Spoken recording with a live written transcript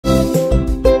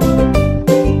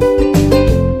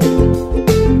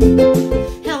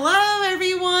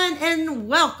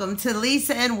welcome to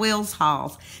Lisa and Will's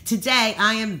Hauls. Today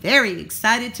I am very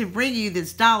excited to bring you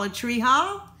this Dollar Tree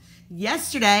haul.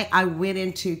 Yesterday I went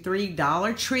into 3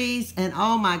 Dollar Trees and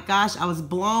oh my gosh, I was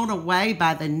blown away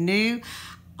by the new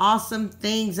awesome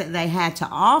things that they had to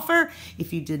offer.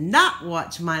 If you did not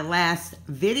watch my last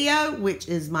video, which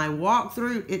is my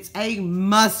walkthrough, it's a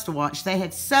must watch. They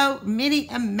had so many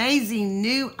amazing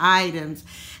new items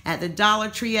at the Dollar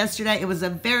Tree yesterday. It was a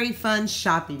very fun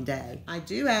shopping day. I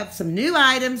do have some new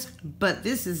items, but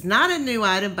this is not a new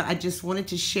item, but I just wanted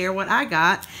to share what I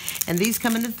got. And these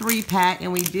come in a 3-pack,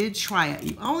 and we did try it.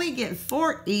 You only get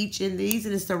 4 each in these,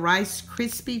 and it's the Rice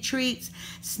Krispie Treats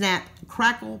Snap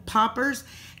Crackle Poppers.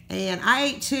 And I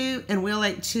ate 2 and Will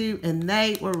ate 2 and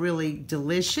they were really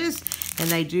delicious. And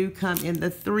they do come in the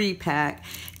 3-pack.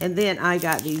 And then I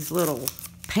got these little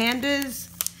pandas,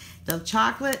 the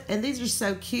chocolate, and these are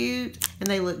so cute. And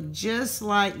they look just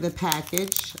like the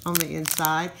package on the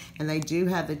inside. And they do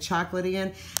have the chocolate in.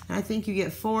 And I think you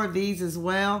get 4 of these as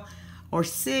well. Or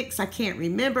 6, I can't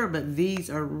remember, but these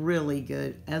are really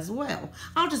good as well.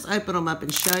 I'll just open them up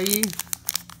and show you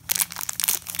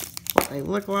what they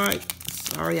look like.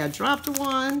 Sorry, I dropped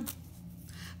one,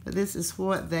 but this is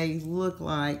what they look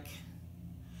like.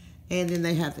 And then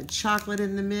they have the chocolate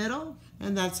in the middle,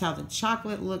 and that's how the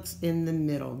chocolate looks in the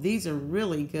middle. These are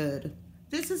really good.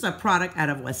 This is a product out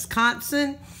of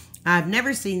Wisconsin. I've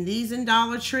never seen these in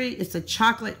Dollar Tree. It's the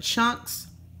chocolate chunks.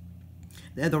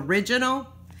 They're the original,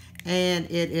 and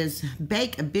it is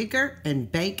bake bigger and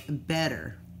bake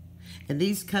better. And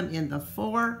these come in the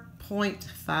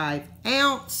 4.5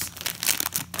 ounce.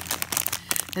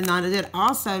 And I did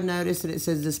also notice that it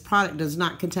says this product does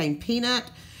not contain peanut,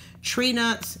 tree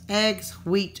nuts, eggs,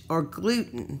 wheat, or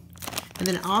gluten. And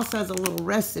then it also has a little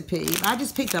recipe. I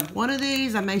just picked up one of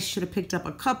these. I should have picked up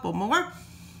a couple more.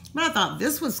 But I thought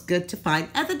this was good to find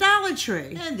at the Dollar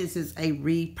Tree. And this is a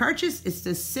repurchase. It's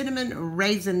the cinnamon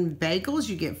raisin bagels.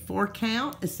 You get 4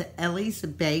 count. It's the Ellie's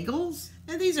Bagels.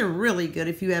 And these are really good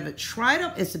if you haven't tried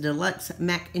them. It's a deluxe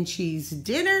mac and cheese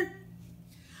dinner.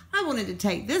 I wanted to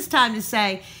take this time to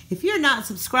say, if you're not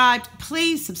subscribed,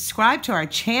 please subscribe to our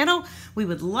channel. We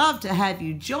would love to have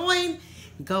you join.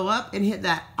 Go up and hit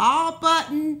that all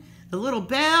button, the little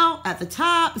bell at the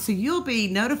top, so you'll be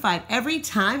notified every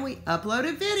time we upload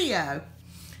a video.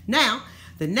 Now,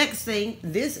 the next thing,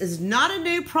 this is not a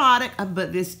new product,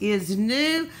 but this is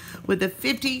new with the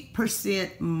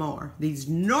 50% more. These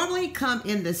normally come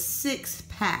in the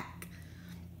 6-pack.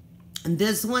 And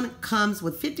this one comes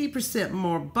with 50%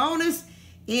 more bonus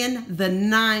in the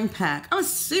 9-pack. I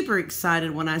was super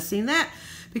excited when I seen that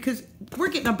because we're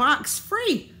getting a box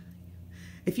free.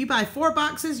 If you buy 4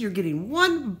 boxes, you're getting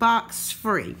 1 box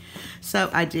free.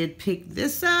 So I did pick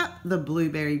this up, the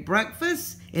Blueberry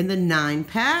Breakfast in the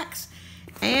 9-packs.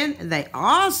 And they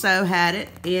also had it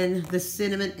in the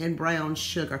cinnamon and brown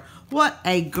sugar. What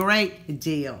a great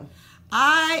deal.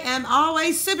 I am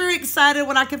always super excited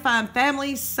when I can find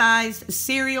family-sized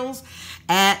cereals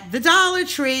at the Dollar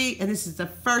Tree. And this is the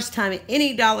first time at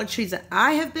any Dollar Trees that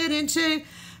I have been into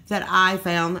that I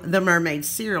found the Mermaid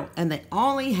cereal. And they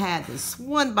only had this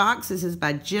one box. This is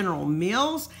by General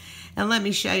Mills. And let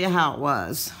me show you how it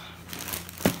was.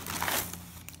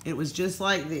 It was just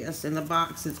like this. And the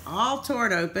box is all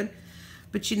torn open.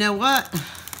 But you know what?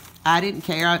 I didn't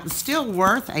care. It was still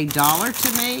worth $1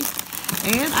 to me.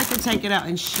 And I can take it out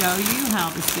and show you how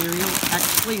the cereal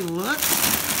actually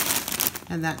looks.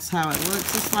 And that's how it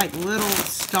looks. It's like little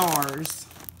stars.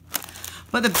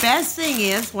 But the best thing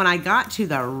is, when I got to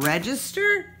the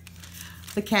register,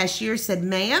 the cashier said,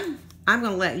 "Ma'am, I'm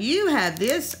going to let you have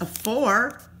this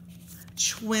for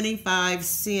 25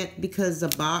 cents because the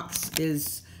box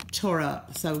is tore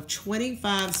up." So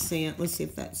 25 cents. Let's see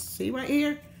if that's, see right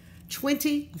here?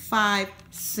 25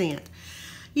 cents.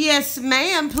 Yes,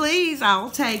 ma'am, please, I'll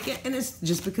take it. And it's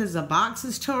just because the box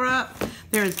is tore up,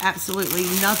 there is absolutely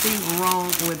nothing wrong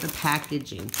with the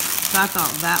packaging. So I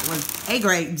thought that was a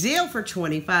great deal for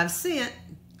 25 cents.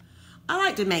 I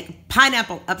like to make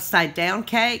pineapple upside down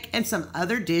cake and some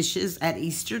other dishes at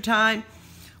Easter time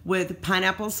with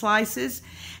pineapple slices.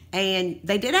 And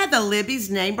they did have the Libby's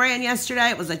name brand yesterday.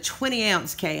 It was a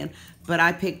 20-ounce can. But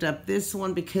I picked up this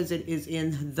one because it is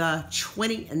in the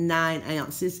 29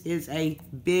 ounce. This is a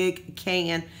big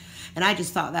can. And I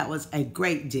just thought that was a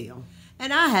great deal.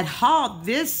 And I had hauled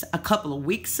this a couple of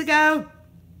weeks ago.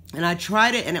 And I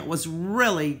tried it and it was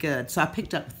really good. So I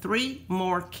picked up 3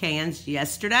 more cans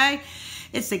yesterday.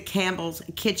 It's the Campbell's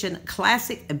Kitchen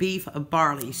Classic Beef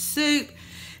Barley Soup.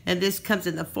 And this comes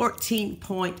in the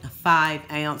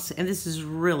 14.5 ounce. And this is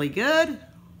really good.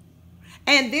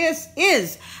 And this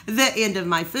is the end of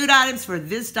my food items for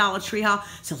this Dollar Tree haul.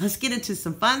 So let's get into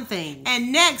some fun things.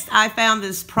 And next, I found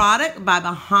this product by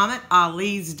Muhammad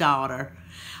Ali's daughter,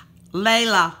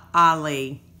 Laila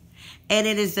Ali. And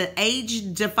it is the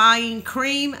age-defying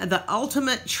cream, the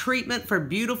ultimate treatment for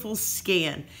beautiful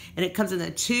skin. And it comes in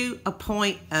a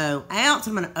 2.0 ounce.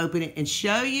 I'm going to open it and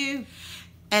show you.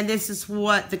 And this is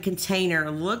what the container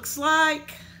looks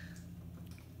like.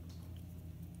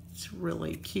 It's a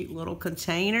really cute little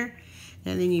container.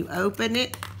 And then you open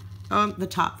it. The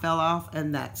top fell off,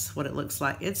 and that's what it looks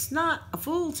like. It's not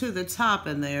full to the top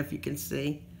in there, if you can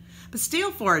see. But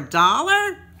still, for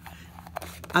 $1,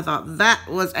 I thought that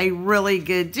was a really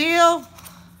good deal.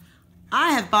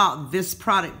 I have bought this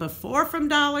product before from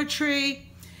Dollar Tree.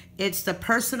 It's the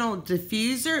Personal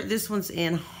Diffuser. This one's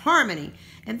in Harmony.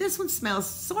 And this one smells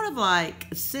sort of like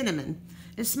cinnamon.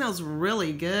 It smells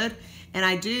really good. And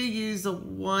I do use the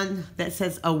one that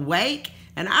says Awake,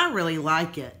 and I really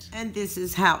like it. And this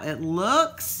is how it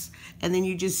looks. And then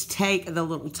you just take the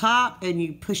little top and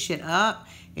you push it up,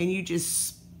 and you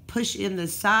just push in the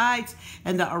sides,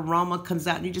 and the aroma comes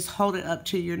out, and you just hold it up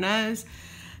to your nose.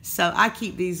 So I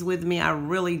keep these with me. I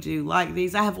really do like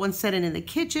these. I have one sitting in the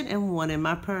kitchen and one in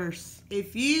my purse.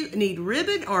 If you need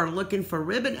ribbon or are looking for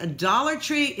ribbon, a Dollar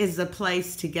Tree is the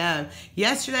place to go.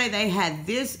 Yesterday they had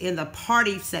this in the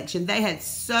party section. They had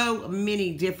so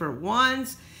many different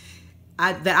ones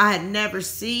that I had never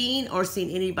seen or seen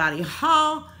anybody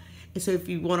haul. And so if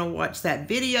you want to watch that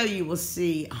video, you will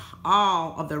see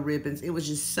all of the ribbons. It was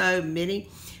just so many.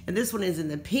 And this one is in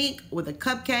the pink with a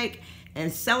cupcake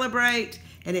and Celebrate.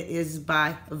 And it is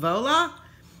by Vola.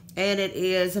 And it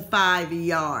is 5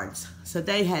 yards. So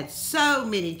they had so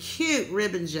many cute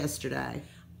ribbons yesterday.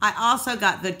 I also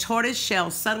got the tortoise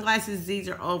shell sunglasses. These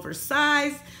are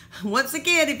oversized. Once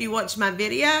again, if you watch my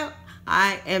video,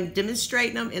 I am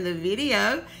demonstrating them in the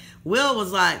video. Will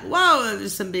was like, whoa,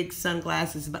 there's some big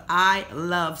sunglasses, but I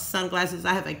love sunglasses.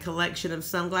 I have a collection of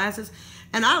sunglasses,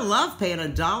 and I love paying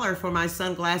 $1 for my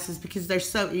sunglasses because they're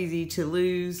so easy to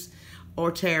lose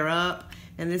or tear up,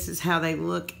 and this is how they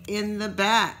look in the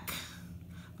back.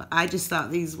 But I just thought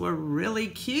these were really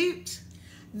cute.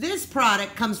 This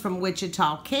product comes from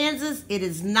Wichita, Kansas. It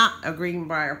is not a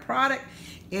Greenbrier product.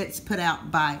 It's put out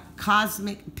by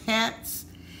Cosmic Pets.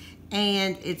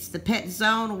 And it's the Pet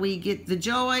Zone, We Get the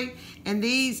Joy. And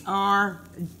these are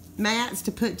mats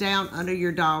to put down under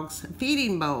your dog's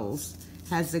feeding bowls.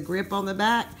 Has the grip on the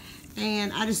back.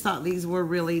 And I just thought these were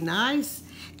really nice.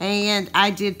 And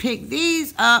I did pick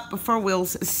these up for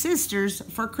Will's sisters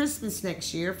for Christmas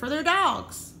next year for their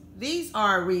dogs. These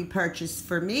are a repurchase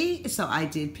for me, so I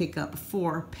did pick up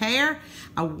 4 pair.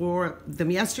 I wore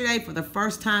them yesterday for the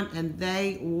first time, and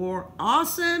they were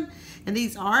awesome. And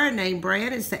these are a name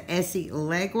brand. It's the Essie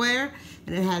Legwear,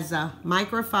 and it has a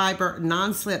microfiber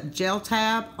non-slip gel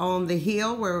tab on the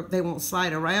heel where they won't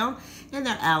slide around, and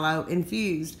they're aloe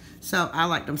infused. So I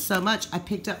liked them so much, I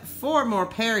picked up 4 more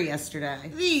pair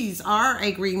yesterday. These are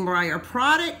a Greenbrier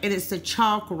product, and it's the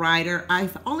Chalk Rider.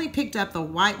 I've only picked up the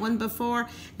white one before,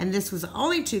 and this was the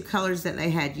only 2 colors that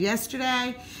they had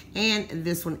yesterday. And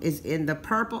this one is in the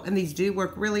purple, and these do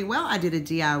work really well. I did a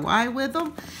DIY with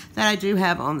them that I do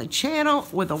have on the channel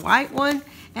with a white one,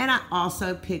 and I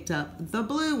also picked up the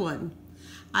blue one.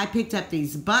 I picked up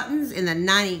these buttons in the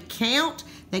 90 count.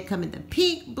 They come in the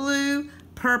pink, blue,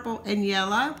 purple, and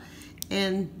yellow.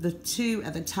 And the 2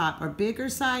 at the top are bigger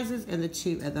sizes, and the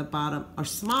 2 at the bottom are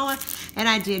smaller. And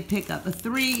I did pick up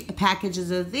 3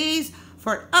 packages of these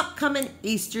for an upcoming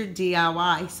Easter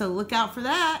DIY. So look out for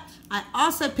that. I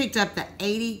also picked up the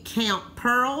 80 count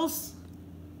pearls,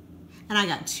 and I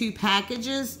got 2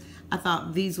 packages. I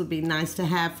thought these would be nice to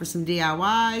have for some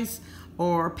DIYs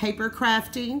or paper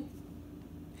crafting.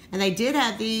 And they did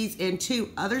have these in 2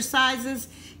 other sizes,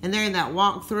 and they're in that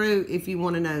walkthrough if you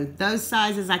want to know those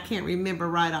sizes. I can't remember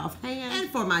right offhand. And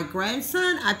for my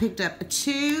grandson, I picked up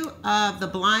 2 of the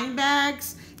blind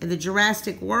bags in the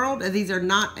Jurassic World. And these are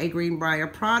not a Greenbrier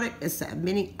product. It's a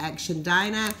mini action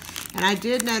dino. And I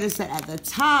did notice that at the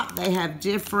top, they have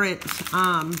different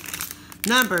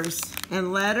numbers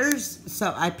and letters.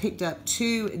 So I picked up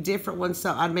 2 different ones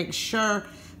so I'd make sure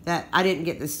that I didn't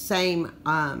get the same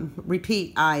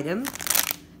repeat item.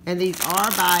 And these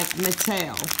are by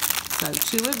Mattel. So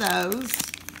 2 of those.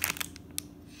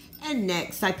 And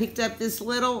next I picked up this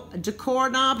little decor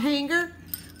knob hanger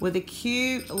with the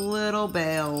cute little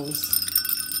bells.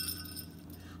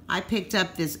 I picked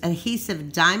up this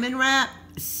adhesive diamond wrap,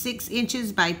 6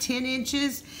 inches by 10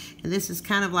 inches. And this is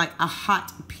kind of like a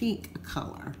hot pink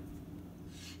color.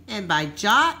 And by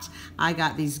Jot, I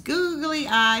got these googly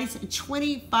eyes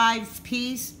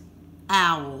 25-piece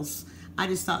owls. I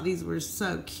just thought these were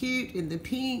so cute in the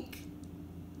pink.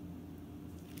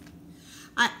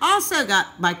 I also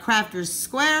got by Crafter's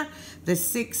Square the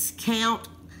 6-count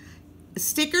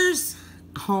stickers,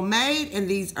 homemade, and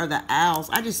these are the owls.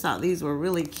 I just thought these were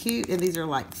really cute, and these are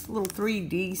like little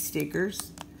 3D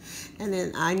stickers. And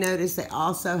then I noticed they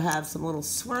also have some little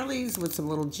swirlies with some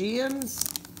little gems.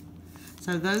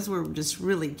 So those were just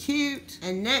really cute.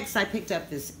 And next I picked up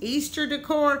this Easter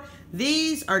decor.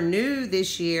 These are new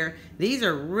this year. These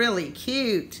are really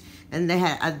cute. And they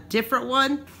had a different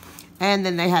one. And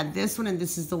then they had this one, and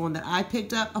this is the one that I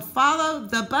picked up. Follow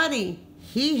the bunny.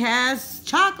 He has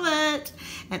chocolate.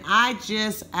 And I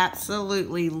just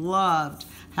absolutely loved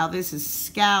how this is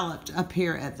scalloped up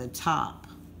here at the top.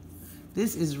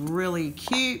 This is really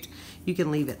cute. You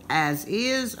can leave it as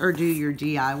is or do your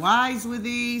DIYs with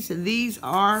these. These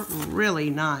are really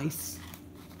nice.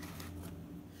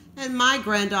 And my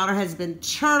granddaughter has been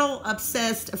turtle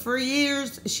obsessed for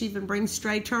years. She even brings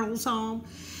stray turtles home.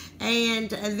 And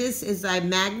this is a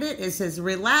magnet. It says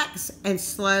relax and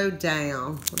slow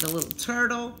down with a little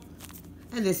turtle.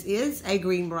 And this is a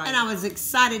green bright. And I was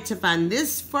excited to find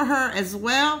this for her as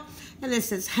well. And this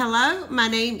says, hello, my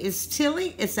name is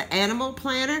Tilly. It's an animal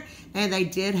planner, and they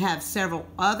did have several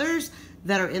others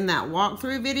that are in that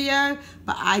walkthrough video,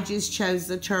 but I just chose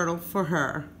the turtle for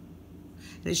her.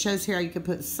 And it shows here you can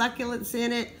put succulents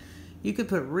in it. You could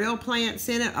put real plants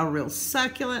in it, a real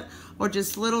succulent, or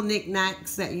just little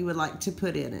knickknacks that you would like to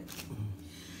put in it.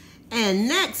 And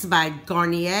next, by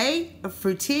Garnier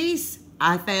Fructis,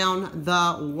 I found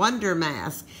the Wonder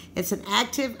Mask. It's an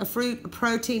active fruit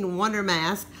protein wonder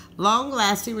mask,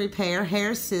 long-lasting repair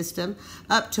hair system,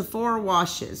 up to 4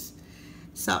 washes.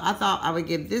 So I thought I would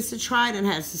give this a try. And it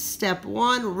has step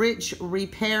 1, rich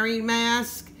repairing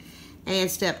mask, and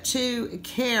step 2,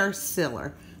 care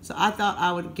sealer. So I thought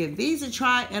I would give these a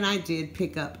try, and I did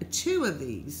pick up 2 of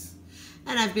these.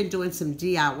 And I've been doing some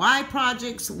DIY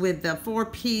projects with the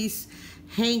 4-piece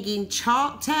hanging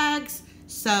chalk tags.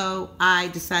 So I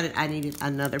decided I needed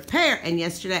another pair. And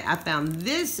yesterday I found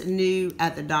this new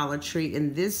at the Dollar Tree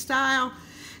in this style.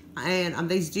 And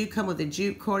these do come with a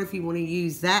jute cord if you want to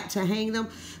use that to hang them.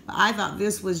 But I thought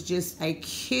this was just a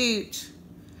cute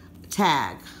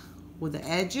tag with the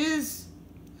edges.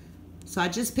 So I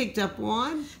just picked up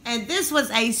one. And this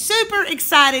was a super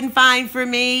exciting find for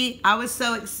me. I was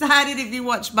so excited. If you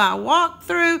watch my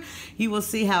walkthrough, you will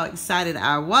see how excited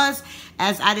I was,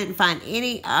 as I didn't find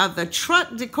any of the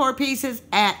truck decor pieces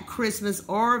at Christmas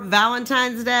or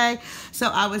Valentine's Day. So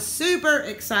I was super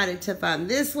excited to find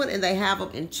this one, and they have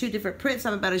them in 2 different prints.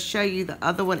 I'm about to show you the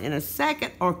other one in a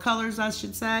second, or colors I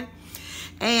should say.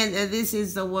 And this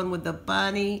is the one with the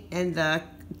bunny and the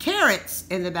carrots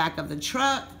in the back of the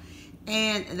truck,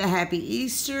 and the Happy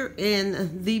Easter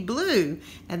in the blue.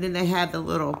 And then they have the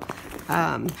little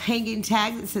hanging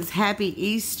tag that says Happy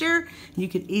Easter. You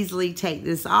can easily take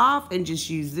this off and just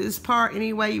use this part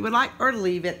any way you would like, or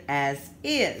leave it as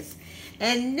is.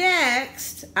 And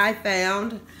next I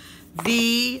found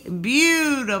the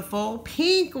beautiful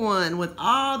pink one with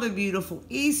all the beautiful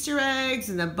Easter eggs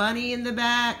and the bunny in the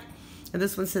back. And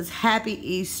this one says Happy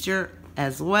Easter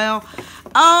as well.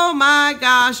 Oh my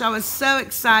gosh, I was so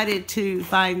excited to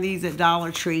find these at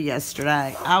Dollar Tree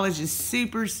yesterday. I was just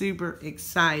super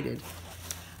excited.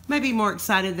 Maybe more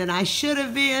excited than I should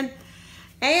have been.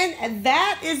 And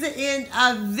that is the end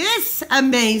of this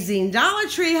amazing Dollar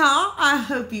Tree haul. I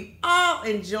hope you all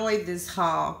enjoyed this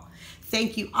haul.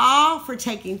 Thank you all for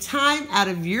taking time out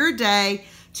of your day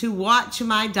to watch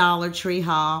my Dollar Tree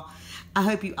haul. I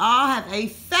hope you all have a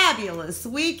fabulous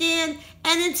weekend.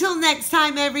 And until next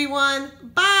time, everyone,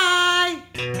 bye.